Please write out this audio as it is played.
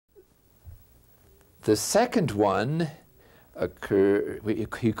The second one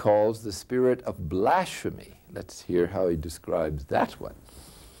he calls the spirit of blasphemy. Let's hear how he describes that one.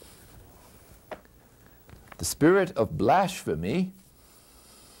 The spirit of blasphemy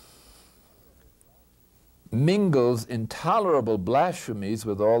mingles intolerable blasphemies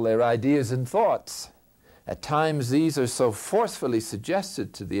with all their ideas and thoughts. At times these are so forcefully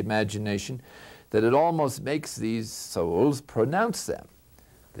suggested to the imagination that it almost makes these souls pronounce them.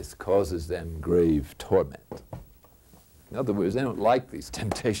 This causes them grave torment. In other words, they don't like these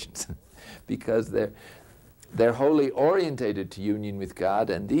temptations because they're wholly orientated to union with God,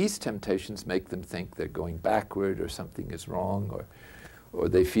 and these temptations make them think they're going backward or something is wrong, or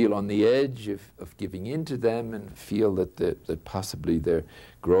they feel on the edge of giving in to them and feel that possibly their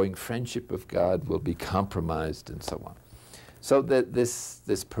growing friendship of God will be compromised and so on. So that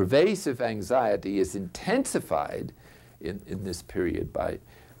this pervasive anxiety is intensified in this period by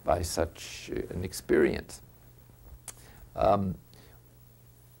such an experience. I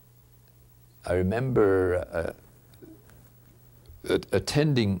remember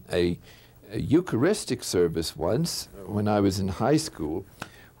attending a Eucharistic service once when I was in high school,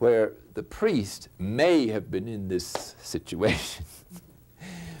 where the priest may have been in this situation.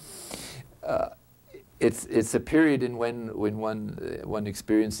 It's a period in when one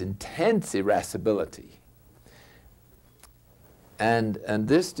experiences intense irascibility. And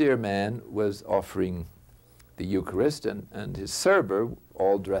this dear man was offering the Eucharist, and his server,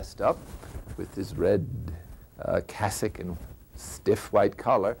 all dressed up with his red cassock and stiff white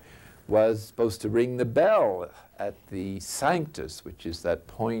collar, was supposed to ring the bell at the Sanctus, which is that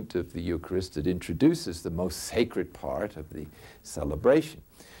point of the Eucharist that introduces the most sacred part of the celebration.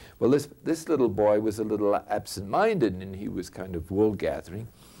 Well, this little boy was a little absent-minded, and he was kind of wool-gathering.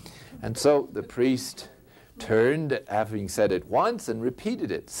 And so the priest turned, having said it once, and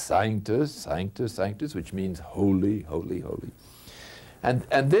repeated it, Sanctus, Sanctus, Sanctus, which means holy, holy, holy. And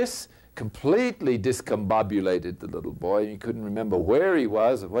this completely discombobulated the little boy. He couldn't remember where he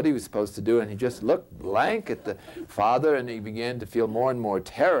was or what he was supposed to do, and he just looked blank at the father, and he began to feel more and more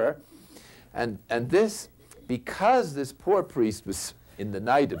terror. And this, because this poor priest was in the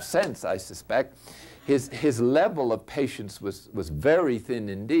night of sense, I suspect, his level of patience was very thin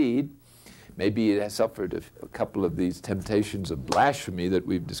indeed. Maybe he has suffered a couple of these temptations of blasphemy that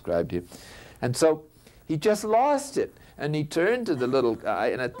we've described here. And so he just lost it. And he turned to the little guy,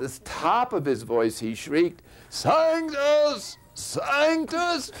 and at the top of his voice he shrieked, Sanctus!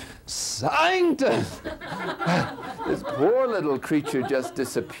 Sanctus! Sanctus! This poor little creature just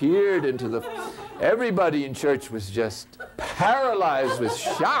disappeared into the... Everybody in church was just paralyzed with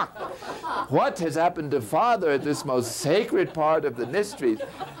shock. What has happened to Father at this most sacred part of the mysteries?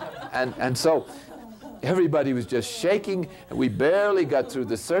 And so everybody was just shaking, and we barely got through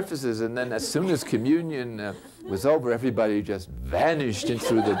the surfaces, and then as soon as communion was over, everybody just vanished in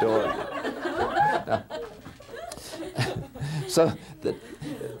through the door. Now, so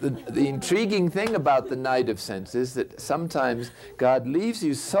the intriguing thing about the night of sense is that sometimes God leaves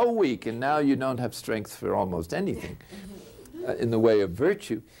you so weak, and now you don't have strength for almost anything in the way of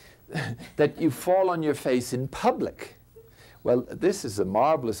virtue, that you fall on your face in public. Well, this is a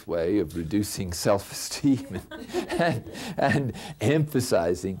marvelous way of reducing self-esteem and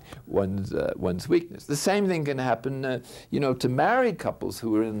emphasizing one's weakness. The same thing can happen, to married couples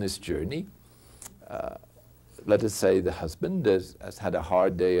who are in this journey. Let us say the husband has had a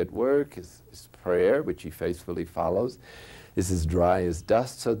hard day at work. His prayer, which he faithfully follows, is as dry as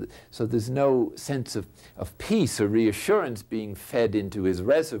dust. So there's no sense of peace or reassurance being fed into his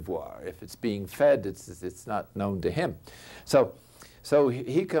reservoir. If it's being fed, it's not known to him. So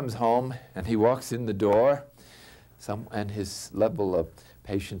he comes home and he walks in the door, and his level of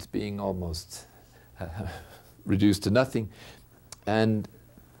patience being almost reduced to nothing, and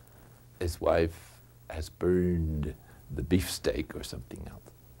his wife has burned the beefsteak or something else.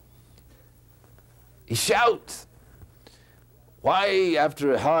 He shouts, "Why,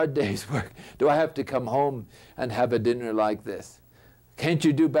 after a hard day's work, do I have to come home and have a dinner like this? Can't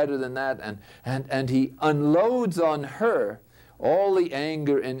you do better than that?" And he unloads on her all the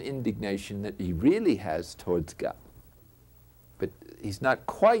anger and indignation that he really has towards God. But he's not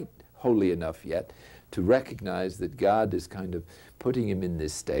quite holy enough yet to recognize that God is kind of putting him in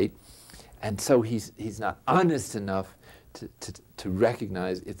this state. And so he's not honest enough to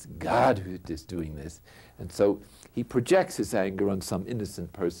recognize it's God who is doing this. And so he projects his anger on some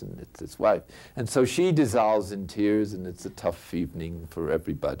innocent person, it's his wife. And so she dissolves in tears, and it's a tough evening for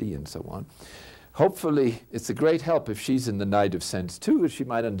everybody and so on. Hopefully, it's a great help if she's in the night of sense too, she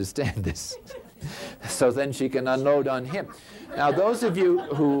might understand this. So then she can unload on him. Now, those of you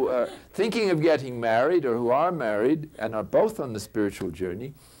who are thinking of getting married or who are married and are both on the spiritual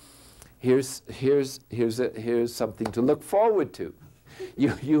journey, here's something to look forward to.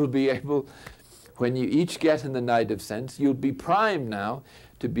 You'll be able, when you each get in the night of sense, you'll be primed now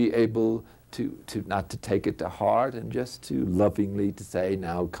to be able to not to take it to heart and just to lovingly to say,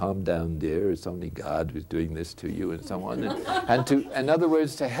 now calm down, dear, it's only God who's doing this to you, and so on. And to, in other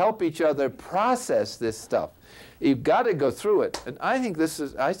words, to help each other process this stuff. You've got to go through it. And I think this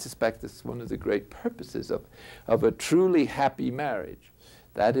is, I suspect this is one of the great purposes of a truly happy marriage.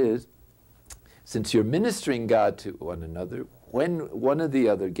 That is, since you're ministering God to one another, when one or the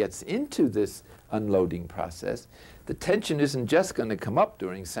other gets into this unloading process, the tension isn't just going to come up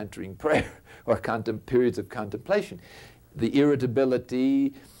during centering prayer or periods of contemplation. The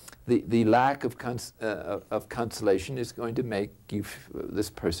irritability, the lack of consolation is going to make you, this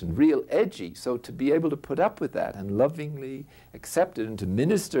person, real edgy. So to be able to put up with that and lovingly accept it and to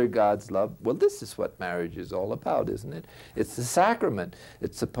minister God's love, well, this is what marriage is all about, isn't it? It's the sacrament.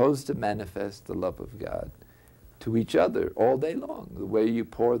 It's supposed to manifest the love of God to each other all day long. The way you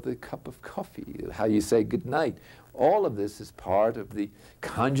pour the cup of coffee, how you say goodnight, all of this is part of the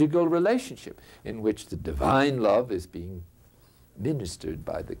conjugal relationship in which the divine love is being ministered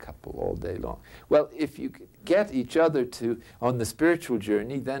by the couple all day long. Well, if you get each other on the spiritual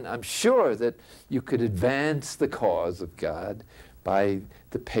journey, then I'm sure that you could advance the cause of God by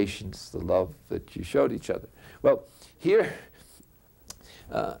the patience, the love that you showed each other. Well, here,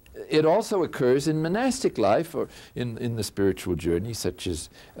 it also occurs in monastic life or in the spiritual journey, such as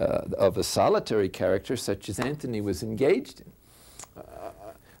of a solitary character, such as Anthony was engaged in.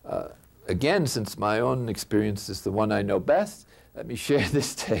 Again, since my own experience is the one I know best, let me share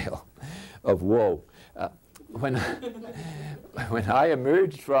this tale of woe. When I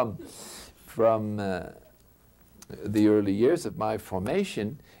emerged from the early years of my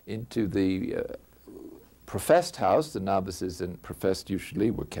formation into the professed house, the novices and professed usually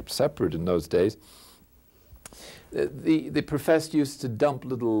were kept separate in those days. The professed used to dump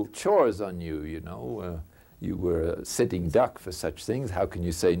little chores on you, you know. You were a sitting duck for such things. How can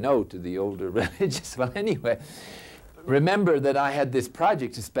you say no to the older religious? Well, anyway, remember that I had this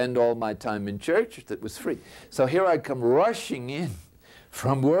project to spend all my time in church that was free. So here I'd come rushing in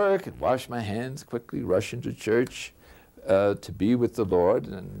from work and wash my hands quickly, rush into church, to be with the Lord,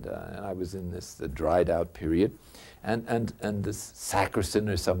 and I was in this dried out period, and the sacristan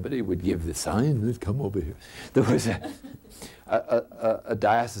or somebody would give the sign, let's come over here. There was a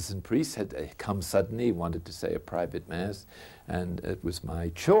diocesan priest had come suddenly, he wanted to say a private mass, and it was my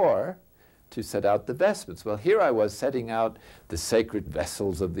chore to set out the vestments. Well, here I was setting out the sacred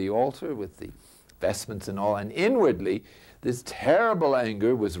vessels of the altar with the vestments and all, and inwardly this terrible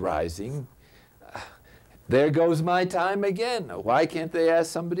anger was rising. There goes my time again. Why can't they ask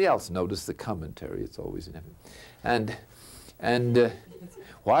somebody else? Notice the commentary, it's always in heaven. And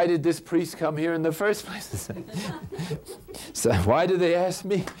why did this priest come here in the first place? So why do they ask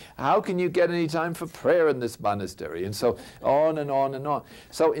me? How can you get any time for prayer in this monastery? And so on and on and on.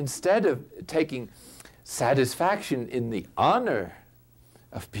 So instead of taking satisfaction in the honor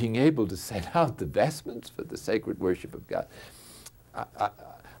of being able to set out the vestments for the sacred worship of God,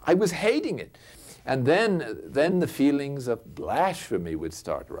 I was hating it. And then the feelings of blasphemy would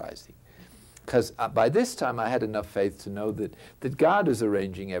start rising. Because by this time I had enough faith to know that God is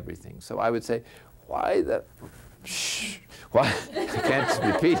arranging everything. So I would say, why the... Shh! Why? I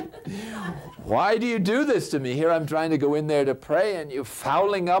can't repeat it. Why do you do this to me? Here I'm trying to go in there to pray and you're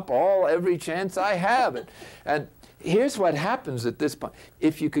fouling up every chance I have. And here's what happens at this point.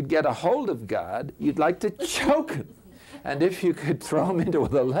 If you could get a hold of God, you'd like to choke him. And if you could throw him into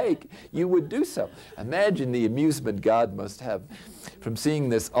the lake, you would do so. Imagine the amusement God must have from seeing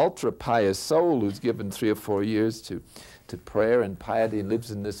this ultra-pious soul who's given 3 or 4 years to prayer and piety and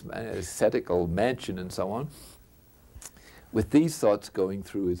lives in this ascetical mansion and so on, with these thoughts going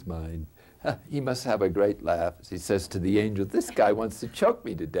through his mind. He must have a great laugh as he says to the angel, this guy wants to choke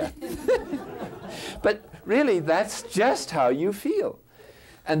me to death. But really, that's just how you feel.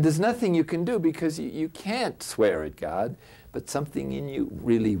 And there's nothing you can do because you can't swear at God, but something in you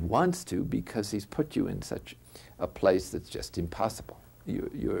really wants to because he's put you in such a place that's just impossible.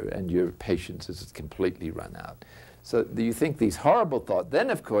 And your patience is completely run out. So you think these horrible thoughts. Then,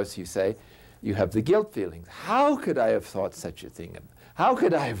 of course, you say, you have the guilt feelings. How could I have thought such a thing? How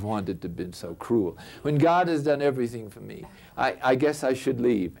could I have wanted to have been so cruel when God has done everything for me? I guess I should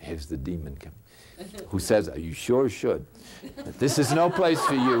leave. Here's the demon coming. who says, you sure should. But this is no place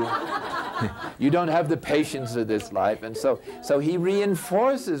for you. You don't have the patience of this life. And so he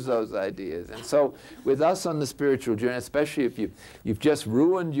reinforces those ideas. And so with us on the spiritual journey, especially if you've just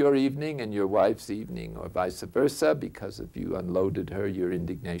ruined your evening and your wife's evening, or vice versa, because if you unloaded her, your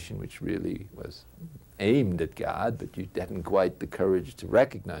indignation, which really was aimed at God, but you hadn't quite the courage to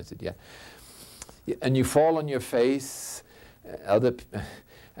recognize it yet. And you fall on your face,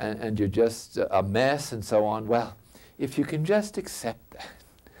 and you're just a mess and so on. Well, if you can just accept that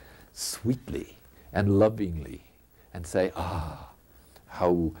sweetly and lovingly and say, how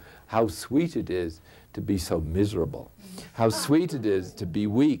sweet it is to be so miserable. How sweet it is to be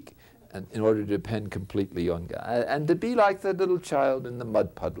weak and in order to depend completely on God. And to be like the little child in the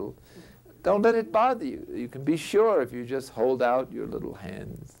mud puddle. Don't let it bother you. You can be sure if you just hold out your little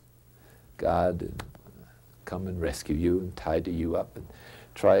hands, God will come and rescue you and tidy you up and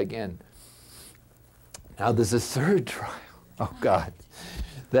try again. Now there's a third trial, oh God,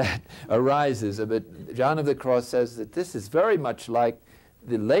 that arises. But John of the Cross says that this is very much like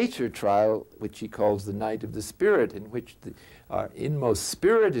the later trial, which he calls the night of the Spirit, in which our inmost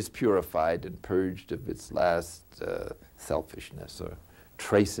spirit is purified and purged of its last selfishness or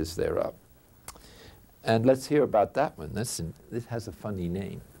traces thereof. And let's hear about that one. This has a funny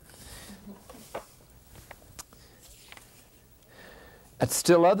name. At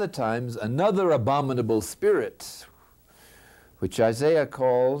still other times, another abominable spirit, which Isaiah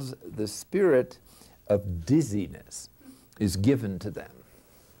calls the spirit of dizziness, is given to them.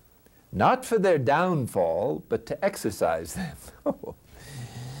 Not for their downfall, but to exercise them.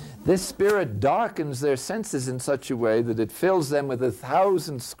 This spirit darkens their senses in such a way that it fills them with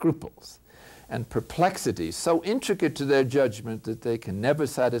 1,000 scruples and perplexities so intricate to their judgment that they can never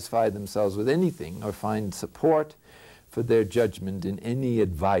satisfy themselves with anything or find support for their judgment in any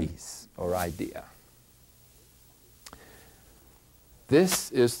advice or idea.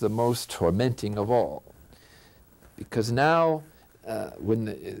 This is the most tormenting of all, because now when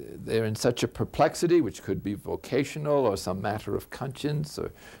they're in such a perplexity, which could be vocational or some matter of conscience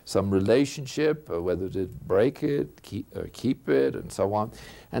or some relationship, or whether to break it, keep it, and so on,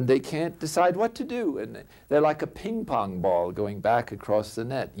 and they can't decide what to do, and they're like a ping pong ball going back across the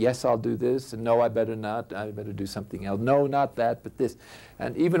net. Yes, I'll do this, and no, I better not, I better do something else. No, not that, but this.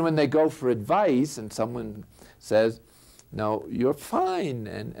 And even when they go for advice and someone says, no, you're fine,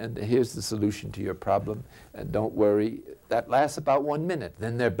 and here's the solution to your problem, and don't worry, that lasts about 1 minute.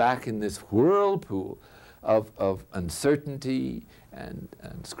 Then they're back in this whirlpool of uncertainty and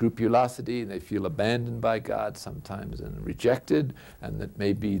scrupulosity, and they feel abandoned by God sometimes and rejected, and that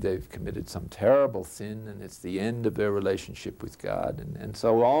maybe they've committed some terrible sin and it's the end of their relationship with God, and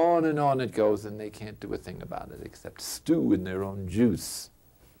so on it goes, and they can't do a thing about it except stew in their own juice.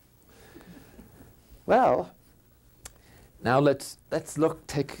 Well, now let's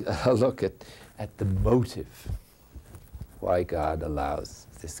take a look at the motive why God allows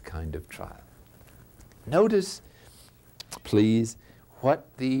this kind of trial. Notice, please, what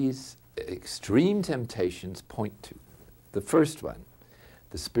these extreme temptations point to. The first one,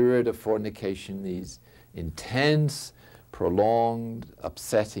 the spirit of fornication, these intense, prolonged,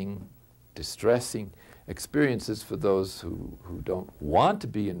 upsetting, distressing experiences for those who don't want to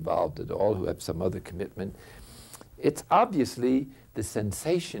be involved at all, who have some other commitment. It's obviously the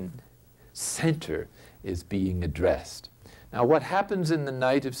sensation center is being addressed. Now what happens in the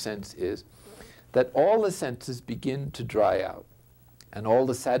night of sense is that all the senses begin to dry out, and all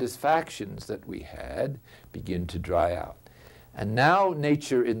the satisfactions that we had begin to dry out. And now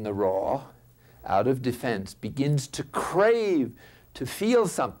nature in the raw, out of defense, begins to crave to feel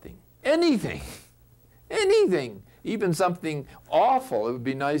something, anything, anything, even something awful. It would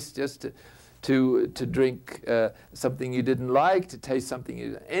be nice just to drink something you didn't like, to taste something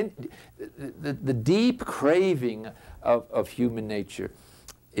you didn't. The deep craving of human nature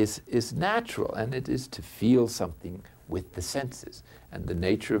is natural, and it is to feel something with the senses. And the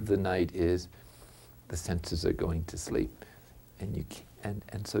nature of the night is the senses are going to sleep,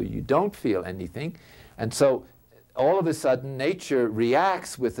 and so you don't feel anything, and so all of a sudden nature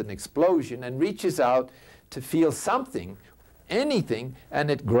reacts with an explosion and reaches out to feel something, anything, and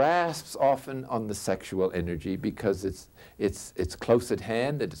it grasps often on the sexual energy because it's close at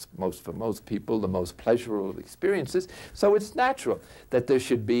hand. It's for most people the most pleasurable experiences. So it's natural that there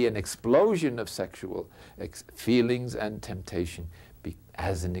should be an explosion of sexual feelings and temptation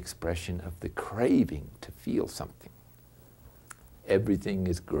as an expression of the craving to feel something. Everything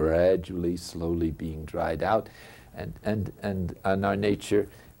is gradually, slowly being dried out, and our nature,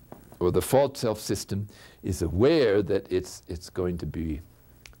 or the false self system, is aware that it's going to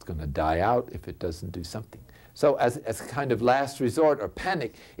going to die out if it doesn't do something. So as a kind of last resort or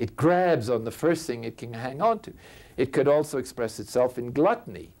panic, it grabs on the first thing it can hang on to. It could also express itself in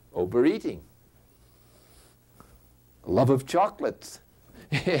gluttony, overeating, love of chocolates.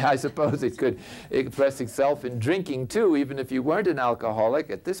 I suppose it could express itself in drinking too. Even if you weren't an alcoholic,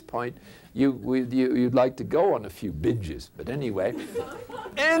 at this point, you'd like to go on a few binges. But anyway,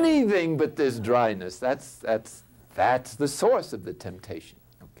 anything but this dryness, that's the source of the temptation.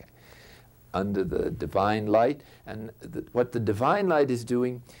 Okay, under the divine light. And what the divine light is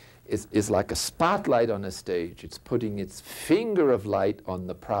doing is like a spotlight on a stage. It's putting its finger of light on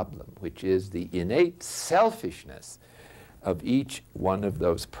the problem, which is the innate selfishness of each one of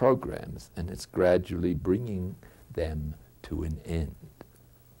those programs, and it's gradually bringing them to an end.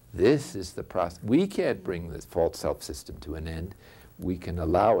 This is the process. We can't bring this false self system to an end. We can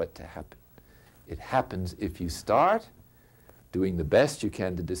allow it to happen. It happens if you start doing the best you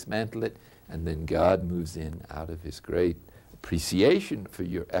can to dismantle it, and then God moves in out of his great appreciation for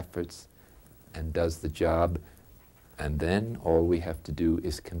your efforts and does the job, and then all we have to do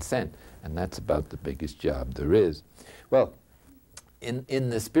is consent, and that's about the biggest job there is. Well, in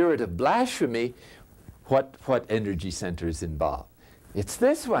the spirit of blasphemy, what energy center is involved? It's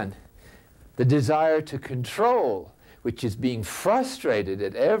this one, the desire to control, which is being frustrated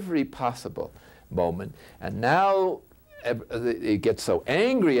at every possible moment, and now it gets so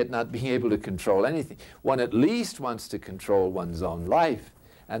angry at not being able to control anything. One at least wants to control one's own life,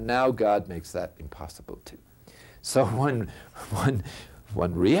 and now God makes that impossible too. So one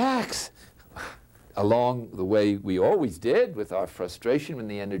reacts along the way we always did with our frustration when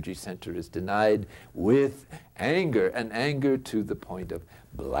the energy center is denied, with anger, and anger to the point of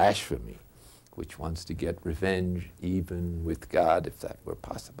blasphemy, which wants to get revenge even with God if that were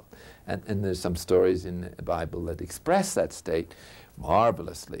possible. And there's some stories in the Bible that express that state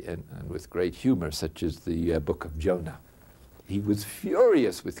marvelously and with great humor, such as the book of Jonah. He was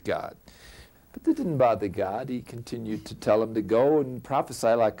furious with God. But that didn't bother God. He continued to tell him to go and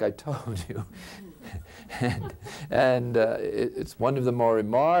prophesy like I told you. It's one of the more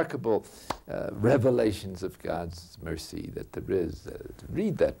remarkable revelations of God's mercy that there is.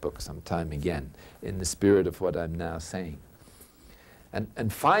 Read that book sometime again in the spirit of what I'm now saying.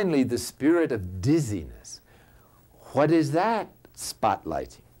 And finally, the spirit of dizziness. What is that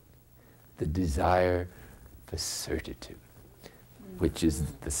spotlighting? The desire for certitude, which is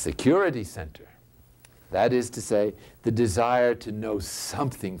the security center. That is to say, the desire to know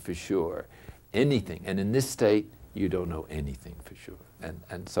something for sure, anything. And in this state, you don't know anything for sure.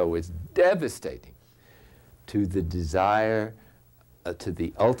 And so it's devastating to the desire, to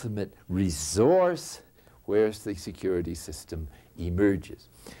the ultimate resource where the security system emerges.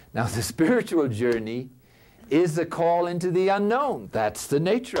 Now, the spiritual journey is a call into the unknown. That's the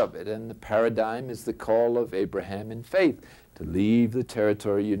nature of it. And the paradigm is the call of Abraham in faith, to leave the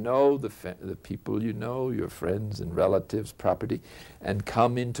territory you know, the people you know, your friends and relatives, property, and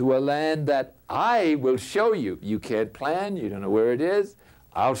come into a land that I will show you. You can't plan, you don't know where it is,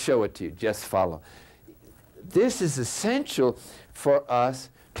 I'll show it to you, just follow. This is essential for us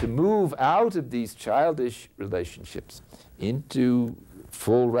to move out of these childish relationships into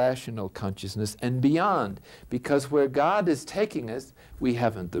full rational consciousness and beyond, because where God is taking us, we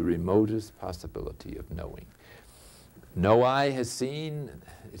haven't the remotest possibility of knowing. No eye has seen,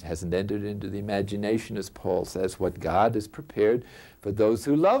 it hasn't entered into the imagination, as Paul says, what God has prepared for those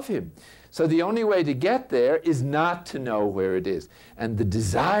who love him. So the only way to get there is not to know where it is. And the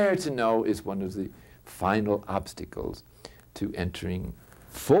desire to know is one of the final obstacles to entering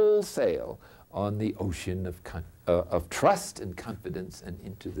full sail on the ocean of trust and confidence and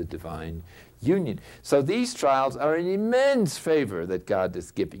into the divine union. So these trials are an immense favor that God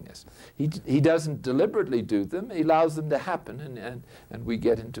is giving us. He doesn't deliberately do them. He allows them to happen, and we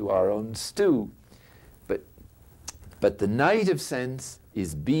get into our own stew. But the night of sense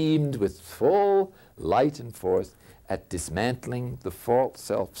is beamed with full light and force at dismantling the false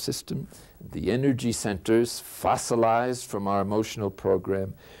self system, the energy centers fossilized from our emotional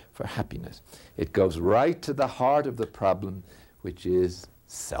program for happiness. It goes right to the heart of the problem, which is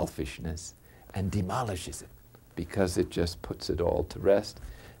selfishness, and demolishes it, because it just puts it all to rest.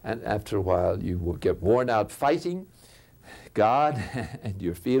 And after a while, you will get worn out fighting God and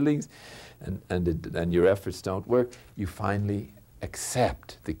your feelings, and your efforts don't work. You finally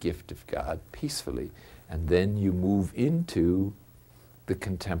accept the gift of God peacefully, and then you move into the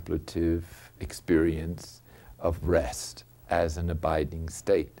contemplative experience of rest as an abiding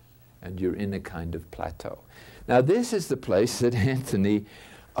state, and you're in a kind of plateau. Now, this is the place that Anthony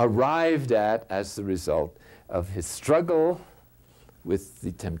arrived at as the result of his struggle with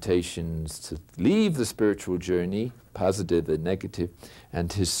the temptations to leave the spiritual journey, positive and negative,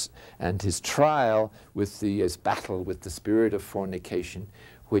 and his trial with his battle with the spirit of fornication,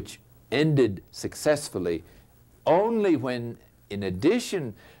 which ended successfully only when, in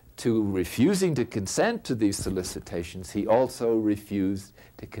addition to refusing to consent to these solicitations, he also refused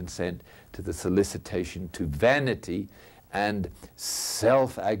to consent to the solicitation to vanity and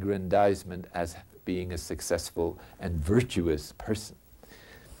self-aggrandizement as being a successful and virtuous person.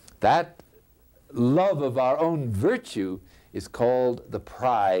 That love of our own virtue is called the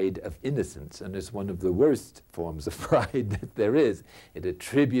pride of innocence, and is one of the worst forms of pride that there is. It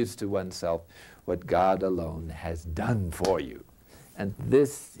attributes to oneself what God alone has done for you. And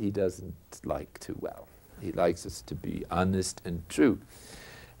this he doesn't like too well. He likes us to be honest and true.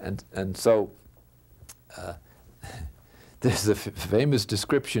 And so there's a famous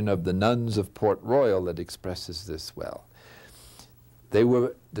description of the nuns of Port Royal that expresses this well. They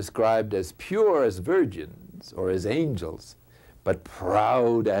were described as pure as virgins or as angels, but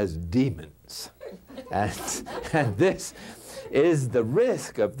proud as demons. And this is the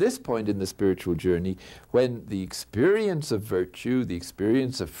risk of this point in the spiritual journey, when the experience of virtue, the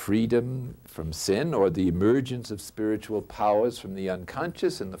experience of freedom from sin, or the emergence of spiritual powers from the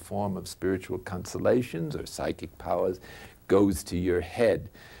unconscious in the form of spiritual consolations or psychic powers, goes to your head.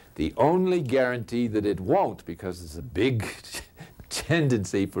 The only guarantee that it won't, because there's a big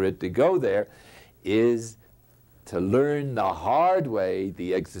tendency for it to go there, is to learn the hard way,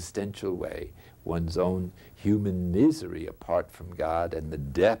 the existential way, one's own human misery apart from God and the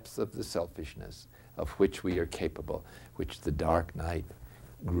depths of the selfishness of which we are capable, which the dark night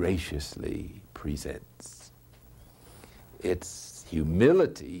graciously presents. It's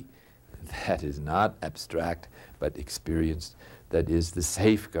humility that is not abstract but experienced, that is the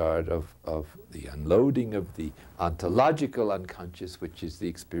safeguard of the unloading of the ontological unconscious, which is the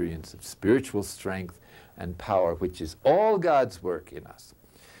experience of spiritual strength and power, which is all God's work in us.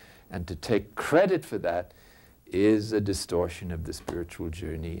 And to take credit for that is a distortion of the spiritual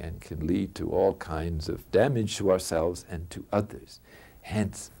journey and can lead to all kinds of damage to ourselves and to others.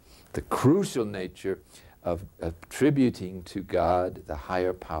 Hence, the crucial nature of attributing to God, the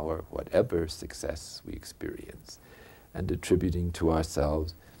higher power, whatever success we experience, and attributing to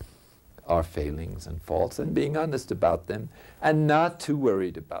ourselves our failings and faults, and being honest about them, and not too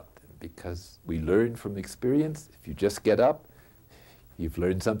worried about them, because we learn from experience. If you just get up, you've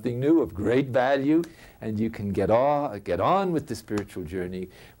learned something new of great value, and you can get on with the spiritual journey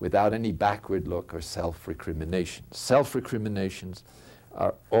without any backward look or self-recrimination. Self-recriminations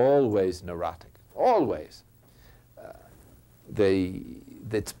are always neurotic, always.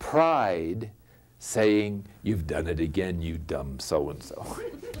 It's pride saying, "You've done it again, you dumb so-and-so."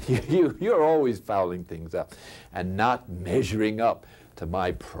 You're always fouling things up and not measuring up to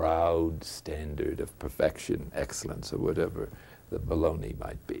my proud standard of perfection, excellence, or whatever the baloney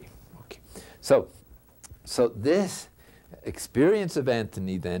might be. Okay. So this experience of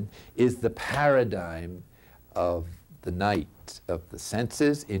Anthony then is the paradigm of the night of the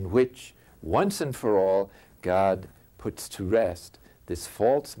senses, in which once and for all God puts to rest this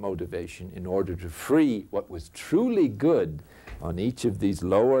false motivation in order to free what was truly good on each of these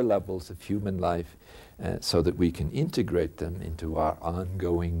lower levels of human life, so that we can integrate them into our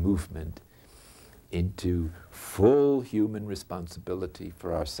ongoing movement into full human responsibility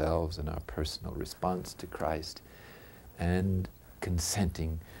for ourselves and our personal response to Christ, and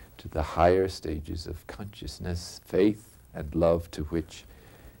consenting to the higher stages of consciousness, faith, and love to which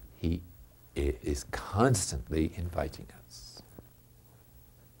He is constantly inviting us.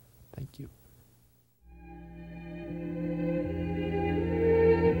 Thank you.